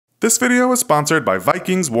This video is sponsored by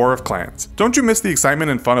Vikings War of Clans. Don't you miss the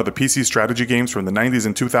excitement and fun of the PC strategy games from the 90s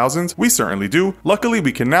and 2000s? We certainly do. Luckily,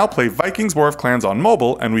 we can now play Vikings War of Clans on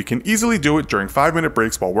mobile, and we can easily do it during 5-minute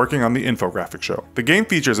breaks while working on the Infographics show. The game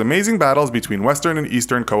features amazing battles between Western and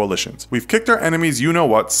Eastern coalitions. We've kicked our enemies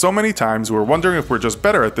you-know-what so many times we're wondering if we're just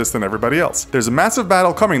better at this than everybody else. There's a massive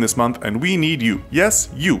battle coming this month, and we need you. Yes,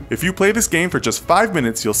 you. If you play this game for just 5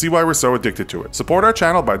 minutes, you'll see why we're so addicted to it. Support our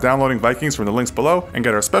channel by downloading Vikings from the links below, and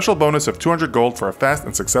get our special bonus of 200 gold for a fast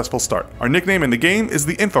and successful start. Our nickname in the game is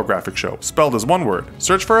the Infographics Show, spelled as one word.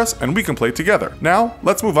 Search for us and we can play together. Now,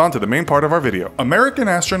 let's move on to the main part of our video. American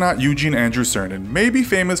astronaut Eugene Andrew Cernan may be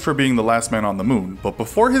famous for being the last man on the moon, but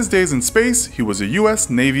before his days in space, he was a US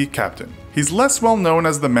Navy captain. He's less well known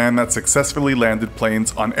as the man that successfully landed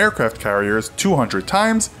planes on aircraft carriers 200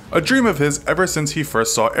 times, a dream of his ever since he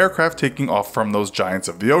first saw aircraft taking off from those giants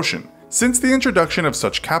of the ocean. Since the introduction of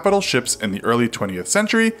such capital ships in the early 20th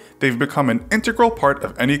century, they've become an integral part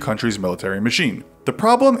of any country's military machine. The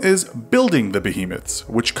problem is building the behemoths,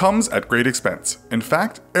 which comes at great expense. In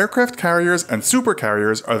fact, aircraft carriers and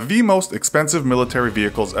supercarriers are the most expensive military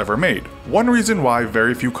vehicles ever made, one reason why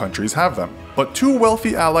very few countries have them. But two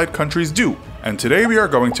wealthy allied countries do, and today we are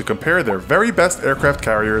going to compare their very best aircraft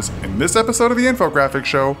carriers in this episode of the Infographics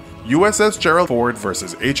Show, USS Gerald Ford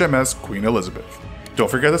versus HMS Queen Elizabeth. Don't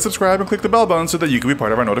forget to subscribe and click the bell button so that you can be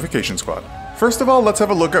part of our notification squad. First of all, let's have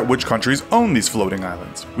a look at which countries own these floating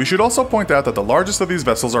islands. We should also point out that the largest of these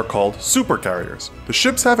vessels are called supercarriers. The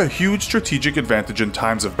ships have a huge strategic advantage in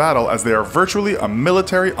times of battle as they are virtually a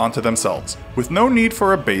military unto themselves. With no need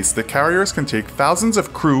for a base, the carriers can take thousands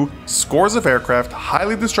of crew, scores of aircraft,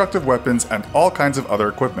 highly destructive weapons, and all kinds of other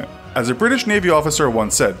equipment. As a British Navy officer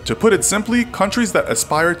once said, to put it simply, countries that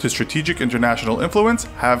aspire to strategic international influence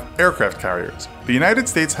have aircraft carriers. The United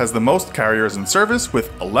States has the most carriers in service with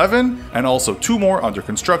 11, and also 2 more under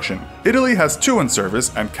construction. Italy has 2 in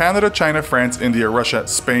service, and Canada, China, France, India, Russia,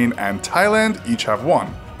 Spain, and Thailand each have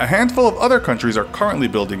 1. A handful of other countries are currently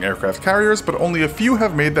building aircraft carriers, but only a few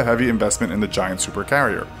have made the heavy investment in the giant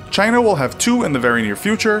supercarrier. China will have 2 in the very near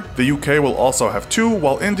future, the UK will also have 2,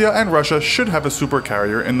 while India and Russia should have a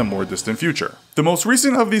supercarrier in the more distant future. The most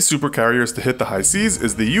recent of these supercarriers to hit the high seas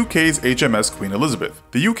is the UK's HMS Queen Elizabeth.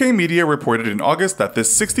 The UK media reported in August that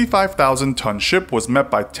this 65,000-ton ship was met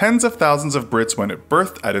by tens of thousands of Brits when it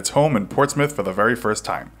berthed at its home in Portsmouth for the very first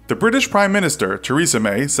time. The British Prime Minister, Theresa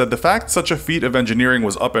May, said the fact such a feat of engineering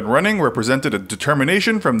was up and running represented a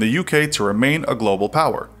determination from the UK to remain a global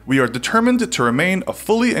power. We are determined to remain a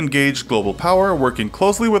fully engaged global power, working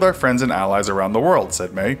closely with our friends and allies around the world,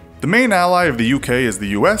 said May. The main ally of the UK is the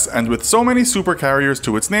US, and with so many supercarriers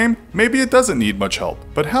to its name, maybe it doesn't need much help.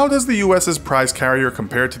 But how does the US's prize carrier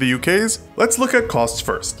compare to the UK's? Let's look at costs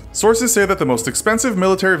first. Sources say that the most expensive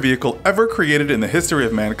military vehicle ever created in the history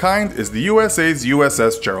of mankind is the USA's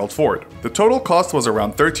USS Gerald Ford. The total cost was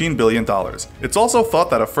around $13 billion. It's also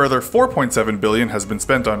thought that a further $4.7 billion has been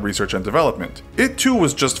spent on research and development. It too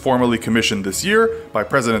was just formally commissioned this year by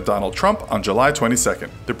President Donald Trump on July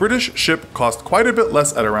 22nd. The British ship cost quite a bit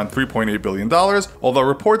less at around $3.8 billion, although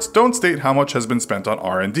reports don't state how much has been spent on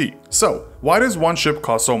R&D. So, why does one ship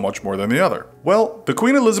cost so much more than the other? Well, the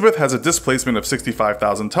Queen Elizabeth has a displacement of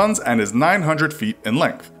 65,000 tons and is 900 feet in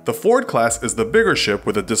length. The Ford class is the bigger ship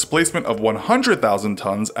with a displacement of 100,000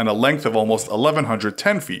 tons and a length of almost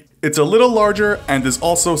 1,110 feet. It's a little larger and is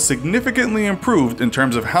also significantly improved in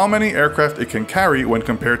terms of how many aircraft it can carry when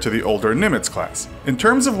compared to the older Nimitz class. In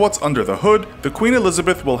terms of what's under the hood, the Queen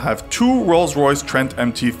Elizabeth will have 2 Rolls-Royce Trent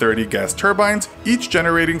MT-30 gas turbines, each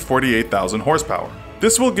generating 48,000 horsepower.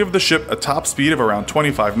 This will give the ship a top speed of around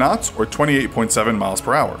 25 knots or 28.7 miles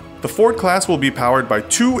per hour. The Ford class will be powered by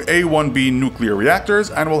 2 A1B nuclear reactors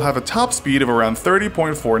and will have a top speed of around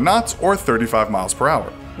 30.4 knots or 35 miles per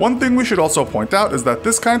hour. One thing we should also point out is that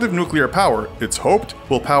this kind of nuclear power, it's hoped,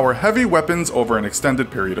 will power heavy weapons over an extended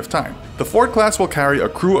period of time. The Ford class will carry a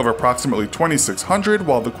crew of approximately 2,600,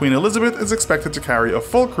 while the Queen Elizabeth is expected to carry a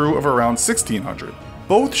full crew of around 1,600.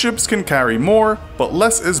 Both ships can carry more, but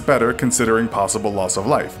less is better considering possible loss of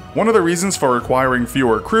life. One of the reasons for requiring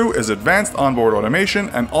fewer crew is advanced onboard automation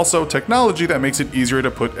and also technology that makes it easier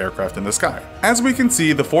to put aircraft in the sky. As we can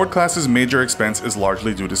see, the Ford class's major expense is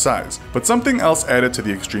largely due to size, but something else added to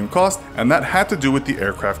the extreme cost, and that had to do with the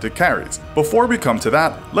aircraft it carries. Before we come to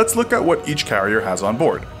that, let's look at what each carrier has on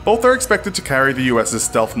board. Both are expected to carry the US's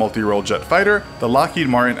stealth multi-role jet fighter, the Lockheed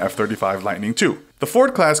Martin F-35 Lightning II. The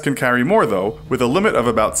Ford class can carry more though, with a limit of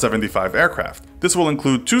about 75 aircraft. This will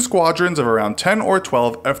include 2 squadrons of around 10 or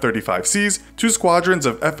 12 F-35Cs, 2 squadrons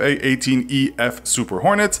of FA-18E F Super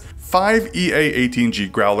Hornets, 5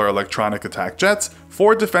 EA-18G Growler electronic attack jets,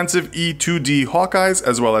 4 defensive E-2D Hawkeyes,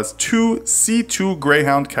 as well as 2 C-2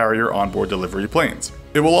 Greyhound carrier onboard delivery planes.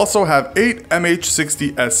 It will also have 8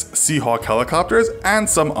 MH-60S Seahawk helicopters and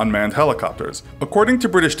some unmanned helicopters. According to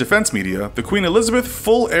British defense media, the Queen Elizabeth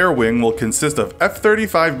full air wing will consist of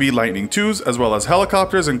F-35B Lightning IIs, as well as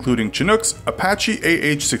helicopters including Chinooks, Apache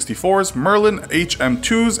AH-64s, Merlin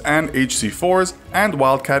HM2s and HC-4s, and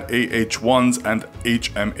Wildcat AH-1s and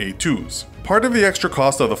HMA-2s. Part of the extra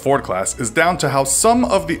cost of the Ford class is down to how some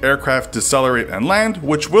of the aircraft decelerate and land,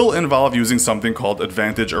 which will involve using something called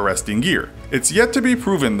advantage arresting gear. It's yet to be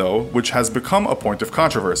proven though, which has become a point of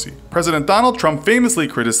controversy. President Donald Trump famously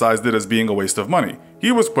criticized it as being a waste of money.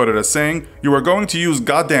 He was quoted as saying, "You are going to use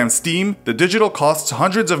goddamn steam, the digital costs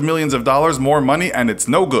hundreds of millions of dollars more money and it's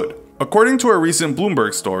no good." According to a recent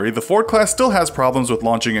Bloomberg story, the Ford class still has problems with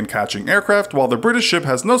launching and catching aircraft, while the British ship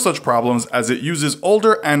has no such problems as it uses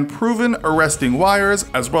older and proven arresting wires,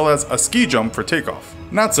 as well as a ski jump for takeoff.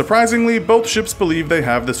 Not surprisingly, both ships believe they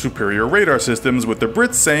have the superior radar systems, with the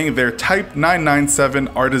Brits saying their Type 997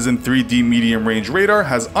 Artisan 3D medium-range radar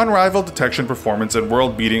has unrivaled detection performance and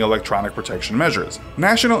world-beating electronic protection measures.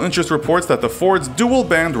 National Interest reports that the Ford's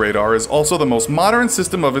dual-band radar is also the most modern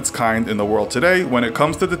system of its kind in the world today when it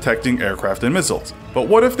comes to detecting aircraft and missiles. But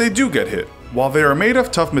what if they do get hit? While they are made of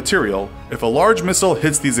tough material, if a large missile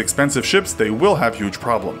hits these expensive ships, they will have huge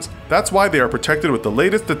problems. That's why they are protected with the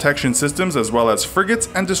latest detection systems as well as frigates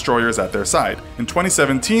and destroyers at their side. In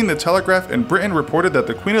 2017, the Telegraph in Britain reported that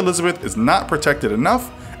the Queen Elizabeth is not protected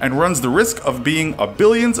enough and runs the risk of being a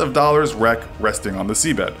billions of dollars wreck resting on the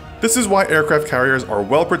seabed. This is why aircraft carriers are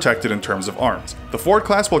well protected in terms of arms. The Ford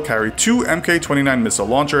class will carry 2 Mk-29 missile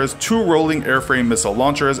launchers, 2 rolling airframe missile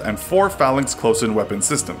launchers, and 4 Phalanx close-in weapon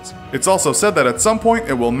systems. It's also said that at some point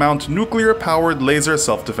it will mount nuclear-powered laser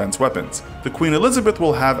self-defense weapons. The Queen Elizabeth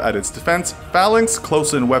will have at its defense Phalanx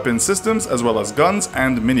close-in weapon systems as well as guns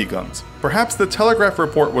and miniguns. Perhaps the Telegraph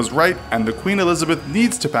report was right and the Queen Elizabeth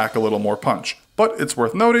needs to pack a little more punch. But it's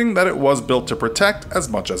worth noting that it was built to protect as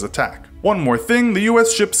much as attack. One more thing, the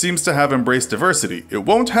US ship seems to have embraced diversity. It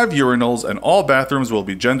won't have urinals and all bathrooms will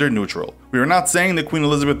be gender neutral. We are not saying the Queen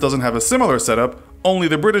Elizabeth doesn't have a similar setup, only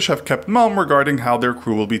the British have kept mum regarding how their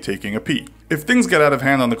crew will be taking a pee. If things get out of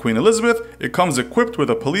hand on the Queen Elizabeth, it comes equipped with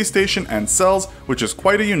a police station and cells, which is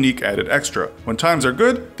quite a unique added extra. When times are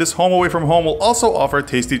good, this home away from home will also offer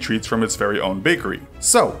tasty treats from its very own bakery.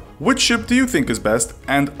 So, which ship do you think is best,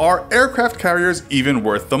 and are aircraft carriers even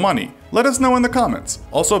worth the money? Let us know in the comments.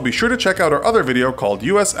 Also, be sure to check out our other video called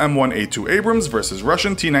US M1A2 Abrams vs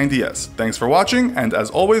Russian T-90S. Thanks for watching, and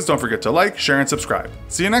as always, don't forget to like, share, and subscribe.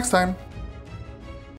 See you next time!